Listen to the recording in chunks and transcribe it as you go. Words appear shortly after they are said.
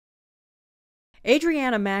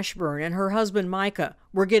Adriana Mashburn and her husband Micah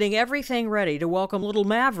were getting everything ready to welcome little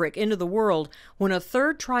Maverick into the world when a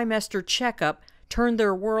third trimester checkup turned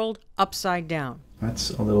their world upside down. That's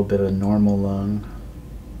a little bit of normal lung,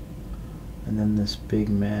 and then this big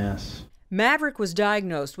mass. Maverick was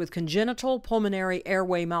diagnosed with congenital pulmonary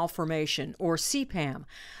airway malformation, or CPAM.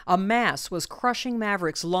 A mass was crushing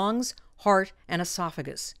Maverick's lungs, heart, and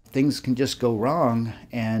esophagus. Things can just go wrong,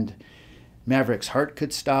 and Maverick's heart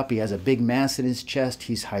could stop. He has a big mass in his chest.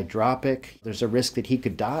 He's hydropic. There's a risk that he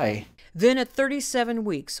could die. Then at 37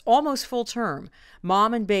 weeks, almost full term,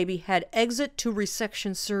 mom and baby had exit to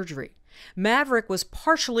resection surgery. Maverick was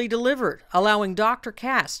partially delivered, allowing Dr.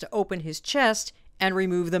 Cass to open his chest and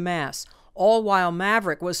remove the mass, all while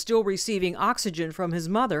Maverick was still receiving oxygen from his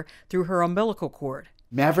mother through her umbilical cord.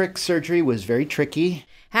 Maverick's surgery was very tricky.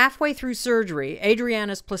 Halfway through surgery,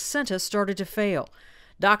 Adriana's placenta started to fail.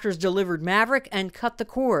 Doctors delivered Maverick and cut the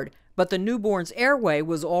cord, but the newborn's airway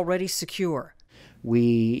was already secure.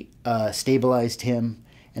 We stabilized him,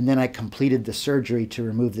 and then I completed the surgery to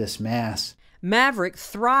remove this mass. Maverick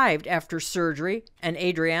thrived after surgery, and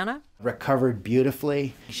Adriana recovered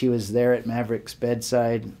beautifully. She was there at Maverick's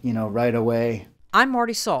bedside, right away. I'm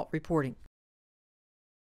Marty Salt reporting.